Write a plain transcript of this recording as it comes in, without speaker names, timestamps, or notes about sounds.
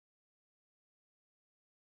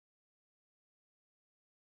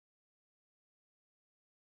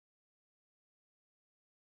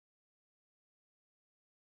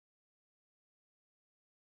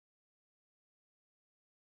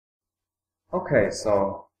Okay,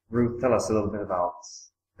 so Ruth, tell us a little bit about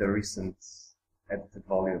the recent edited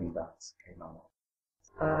volume that came out.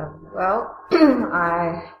 Well,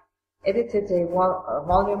 I edited a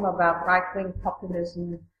volume about right-wing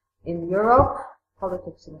populism in Europe,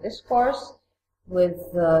 Politics and Discourse,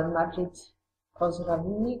 with Majid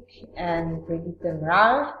KhosraviNik and Brigitte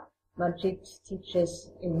Mral. Majid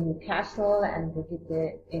teaches in Newcastle and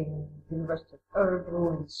Brigitte in University of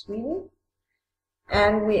Örebro in Sweden.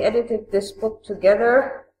 And we edited this book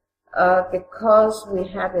together because we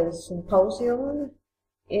had a symposium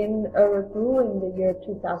in Örebro in the year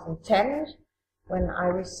 2010 when I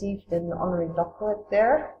received an honorary doctorate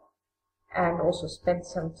there and also spent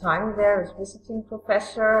some time there as visiting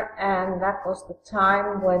professor. And that was the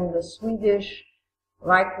time when the Swedish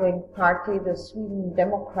right-wing party, the Sweden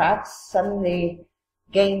Democrats, suddenly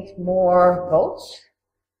gained more votes.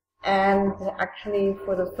 And actually,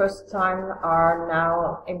 for the first time, are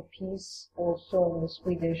now MPs also in the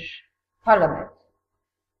Swedish parliament.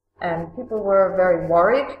 And people were very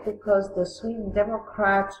worried because the Sweden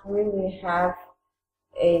Democrats really have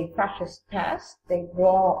a fascist past. They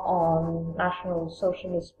draw on National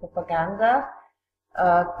Socialist propaganda,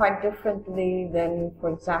 quite differently than,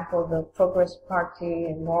 for example, the Progress Party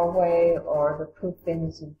in Norway or the True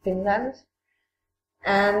Finns in Finland.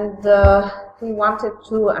 And we wanted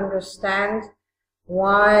to understand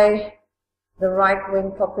why the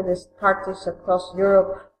right-wing populist parties across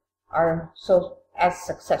Europe are so as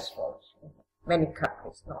successful in many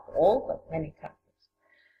countries, not all, but many countries.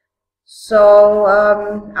 So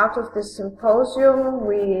out of this symposium,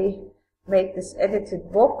 we made this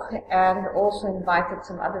edited book and also invited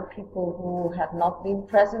some other people who had not been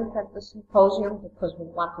present at the symposium because we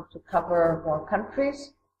wanted to cover more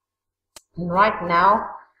countries. And right now,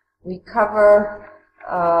 we cover,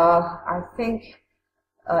 I think,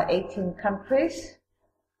 18 countries,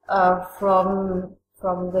 from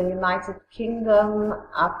the United Kingdom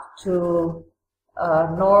up to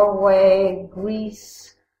Norway,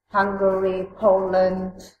 Greece, Hungary,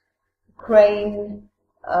 Poland, Ukraine,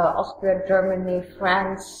 Austria, Germany,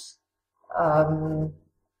 France,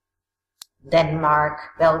 Denmark,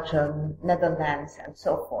 Belgium, Netherlands, and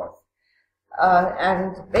so forth.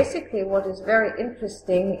 And basically what is very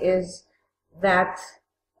interesting is that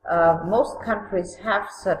most countries have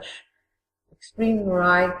such extreme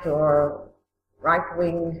right or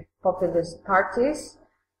right-wing populist parties,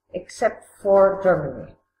 except for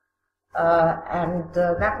Germany. And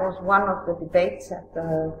that was one of the debates at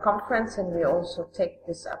the conference, and we also take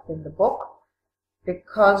this up in the book,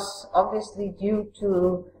 because obviously due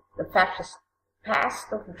to the fascist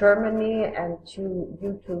past of Germany and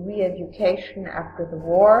due to re-education after the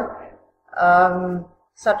war,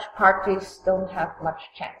 such parties don't have much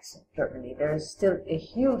chance in Germany. There is still a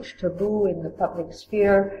huge taboo in the public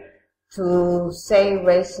sphere to say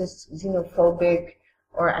racist, xenophobic,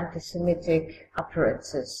 or anti-Semitic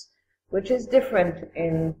utterances, which is different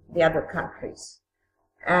in the other countries.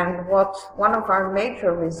 And one of our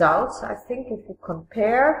major results, I think, if you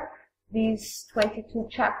compare these 22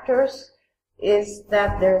 chapters, is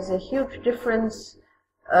that there's a huge difference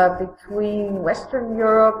between Western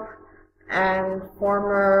Europe and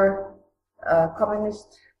former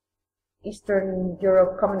communist, Eastern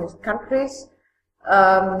Europe communist countries,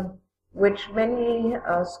 which many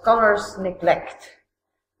scholars neglect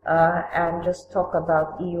and just talk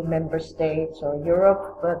about EU member states or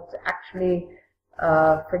Europe, but actually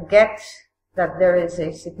forget that there is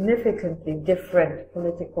a significantly different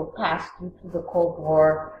political past due to the Cold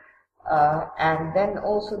War, and then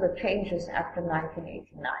also the changes after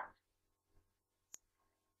 1989.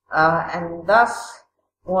 And thus,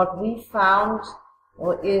 what we found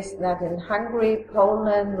is that in Hungary,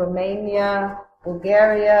 Poland, Romania,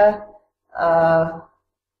 Bulgaria,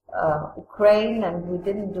 Ukraine, and we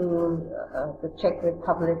didn't do the Czech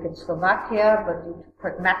Republic and Slovakia, but due to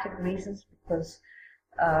pragmatic reasons, because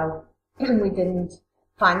we didn't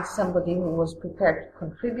find somebody who was prepared to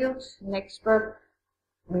contribute, an expert.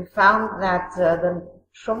 We found that the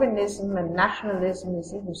chauvinism and nationalism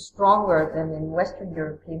is even stronger than in Western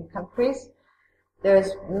European countries.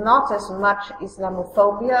 There's not as much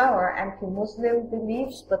Islamophobia or anti-Muslim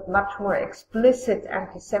beliefs, but much more explicit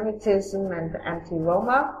anti-Semitism and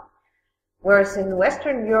anti-Roma. Whereas in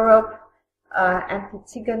Western Europe,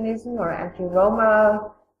 anti-Tsiganism or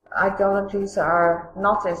anti-Roma ideologies are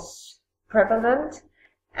not as prevalent,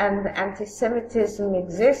 and anti-Semitism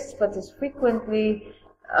exists, but is frequently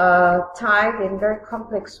tied in very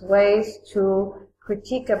complex ways to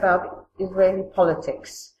critique about Israeli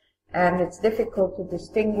politics. And it's difficult to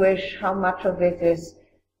distinguish how much of it is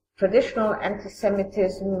traditional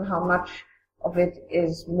anti-Semitism, how much of it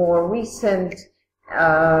is more recent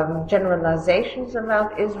generalizations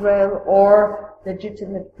about Israel or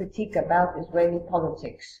legitimate critique about Israeli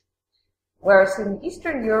politics. Whereas in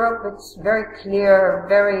Eastern Europe, it's very clear,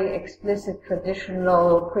 very explicit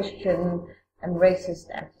traditional Christian and racist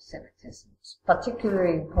anti-Semitism,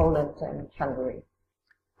 particularly in Poland and Hungary.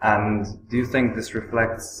 And do you think this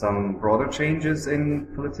reflects some broader changes in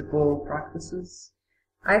political practices?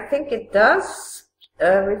 I think it does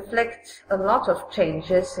reflect a lot of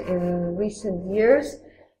changes in recent years.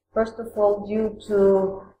 First of all, due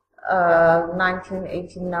to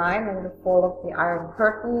 1989 and the fall of the Iron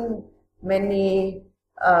Curtain, many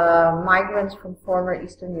migrants from former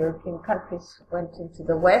Eastern European countries went into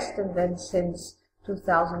the West, and then since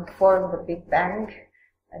 2004 and the Big Bang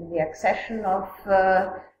and the accession of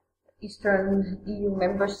Eastern EU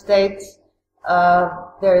member states,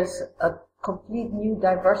 there's a complete new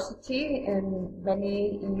diversity in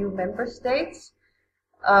many EU member states.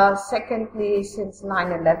 Secondly, since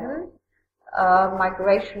 9/11,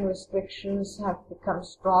 migration restrictions have become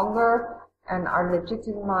stronger and are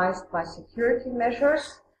legitimized by security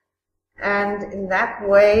measures. And in that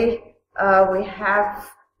way, we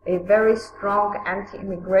have a very strong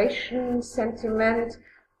anti-immigration sentiment,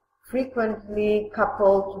 frequently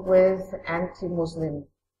coupled with anti-Muslim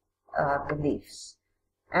beliefs.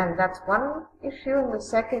 And that's one issue. The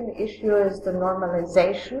second issue is the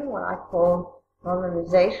normalization, what I call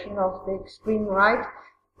normalization of the extreme right,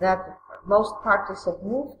 that most parties have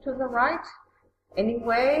moved to the right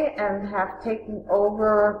anyway and have taken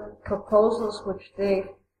over proposals which they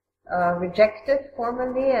rejected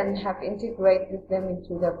formerly and have integrated them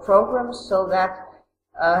into their programs, so that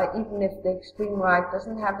even if the extreme right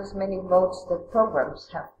doesn't have as many votes, the programs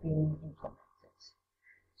have been implemented.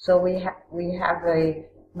 So we have a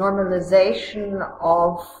normalization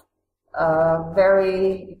of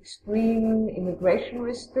very extreme immigration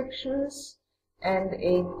restrictions and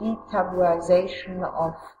a detabooization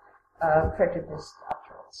of prejudiced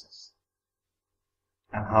utterances.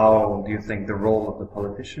 And how do you think the role of the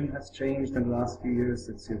politician has changed in the last few years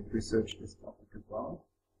since you've researched this topic as well?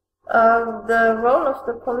 The role of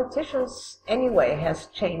the politicians anyway has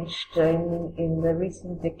changed in the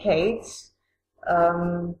recent decades,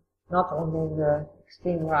 not only the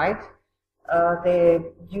extreme right.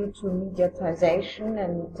 Due to mediatization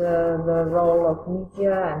and the role of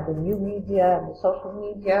media and the new media and the social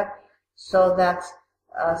media, so that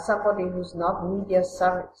somebody who's not media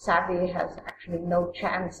savvy has actually no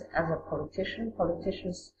chance as a politician.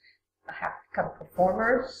 Politicians have become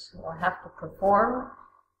performers or have to perform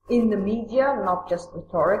in the media, not just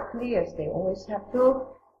rhetorically as they always have to,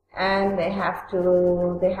 and they have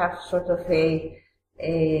sort of a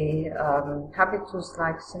habitus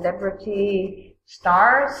like celebrity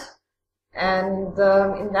stars, and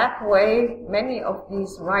in that way many of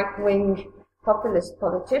these right-wing populist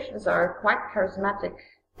politicians are quite charismatic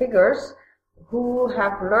figures who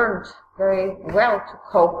have learned very well to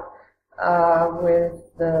cope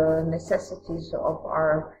with the necessities of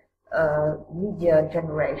our media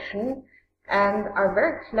generation, and are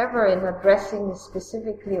very clever in addressing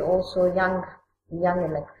specifically also young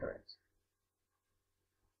electorate.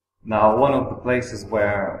 Now, one of the places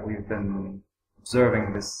where we've been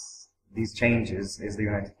observing these changes is the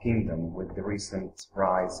United Kingdom, with the recent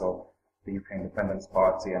rise of the UK Independence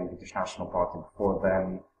Party and the British National Party before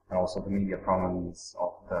them, and also the media prominence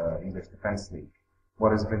of the English Defence League.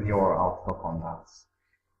 What has been your outlook on that?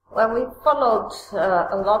 Well, we followed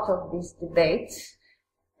a lot of these debates,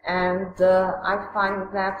 and I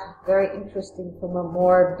find that very interesting from a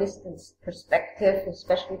more distant perspective,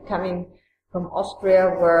 especially coming from Austria,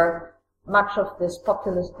 where much of this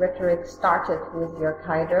populist rhetoric started with Jörg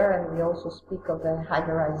Haider, and we also speak of the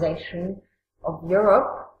Haiderization of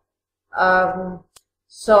Europe.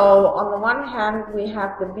 So on the one hand, we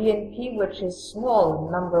have the BNP, which is small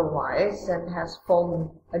number-wise and has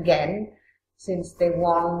fallen again since they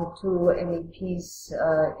won 2 MEPs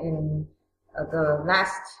in the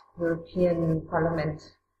last European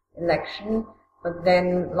Parliament election, but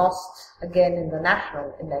then lost again in the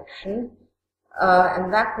national election.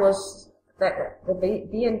 And that was that the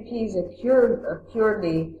BNP is a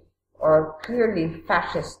purely or clearly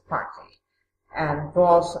fascist party, and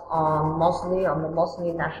draws on the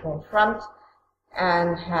Mosley National Front,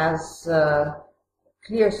 and has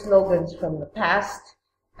clear slogans from the past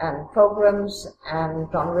and programs. And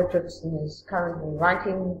John Richardson is currently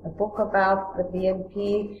writing a book about the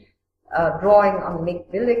BNP, drawing on Nick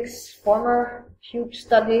Billig's former huge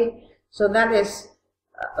study. So that is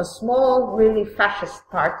a small, really fascist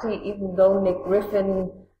party, even though Nick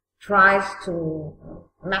Griffin tries to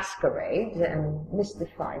masquerade and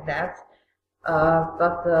mystify that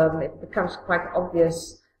but it becomes quite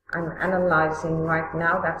obvious. I'm analyzing right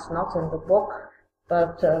now, that's not in the book,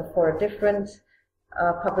 but for a different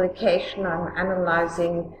publication, I'm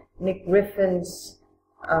analyzing Nick Griffin's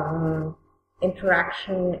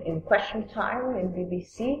interaction in Question Time in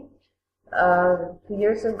BBC 2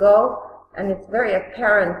 years ago, and it's very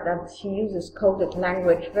apparent that he uses coded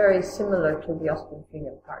language very similar to the Austrian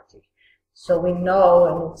Freedom Party. So we know,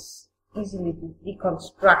 and it's easily to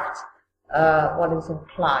deconstruct what is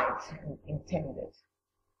implied and intended.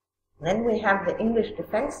 Then we have the English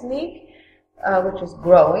Defence League, which is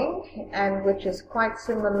growing and which is quite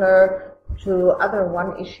similar to other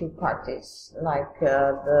one-issue parties like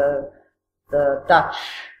the Dutch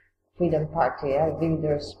Freedom Party,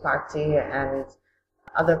 Wilders Party, and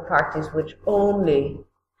other parties which only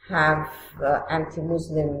have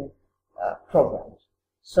anti-Muslim programs.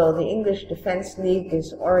 So the English Defence League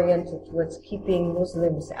is oriented towards keeping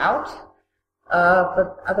Muslims out,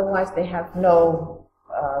 but otherwise they have no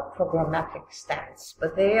programmatic stance.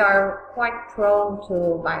 But they are quite prone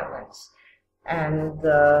to violence and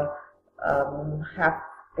have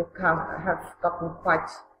gotten quite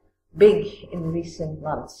big in recent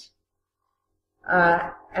months.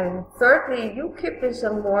 And thirdly, UKIP is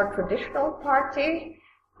a more traditional party.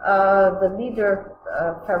 The leader,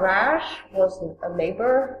 Farage, was a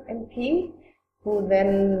Labour MP who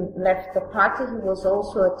then left the party. He was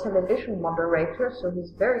also a television moderator, so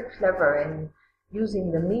he's very clever in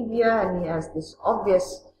using the media, and he has this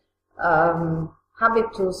obvious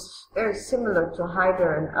habitus, very similar to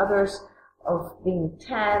Haider and others, of being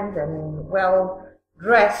tanned and well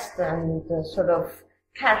dressed and sort of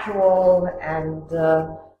casual, and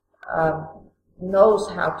knows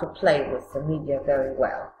how to play with the media very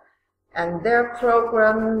well. And their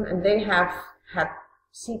program, and they have had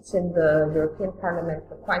seats in the European Parliament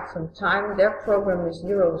for quite some time, their program is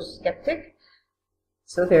Eurosceptic.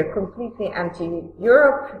 So they're completely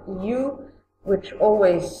anti-Europe, EU, which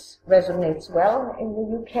always resonates well in the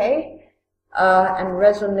UK, and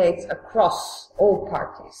resonates across all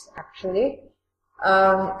parties, actually,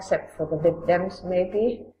 except for the Lib Dems,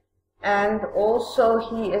 maybe. And also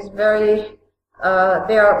he is very,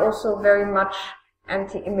 they are also very much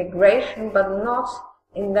anti-immigration, but not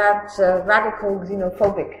in that radical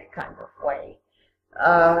xenophobic kind of way.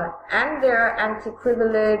 And they're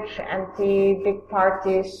anti-privilege, anti-big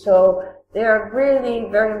parties, so they are really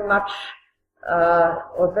very much,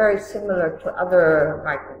 or very similar to other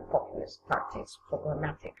right-wing populist parties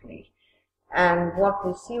programmatically. And what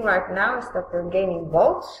we see right now is that they're gaining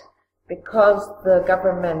votes because the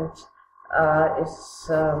government is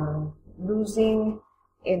losing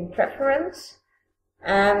in preference,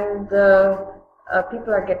 and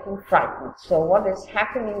people are getting frightened. So what is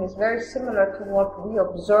happening is very similar to what we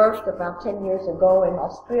observed about 10 years ago in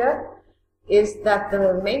Austria, is that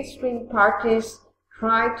the mainstream parties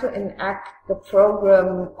try to enact the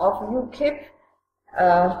program of UKIP,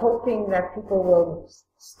 hoping that people will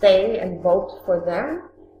stay and vote for them,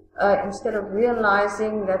 instead of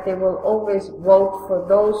realizing that they will always vote for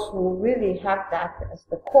those who really have that as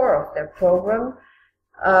the core of their program,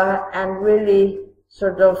 and really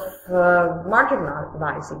sort of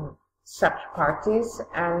marginalizing such parties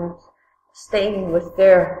and staying with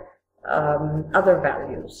their other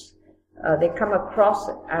values. They come across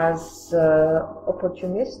as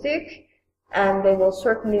opportunistic, and they will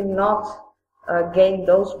certainly not gain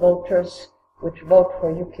those voters which vote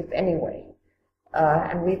for UKIP anyway.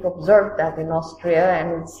 And we've observed that in Austria,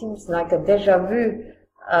 and it seems like a déjà vu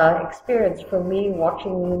experience for me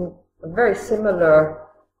watching a very similar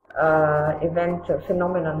event or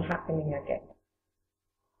phenomenon happening again.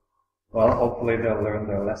 Well, hopefully they'll learn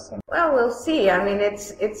their lesson. Well, we'll see. I mean,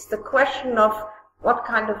 it's the question of what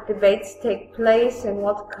kind of debates take place and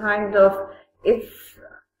what kind of, if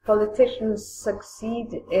politicians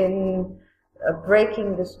succeed in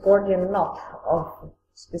breaking this Gordian knot of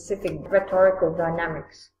specific rhetorical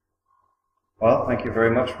dynamics. Well, thank you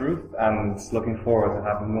very much, Ruth, and looking forward to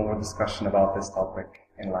having more discussion about this topic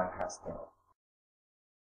in Lancaster.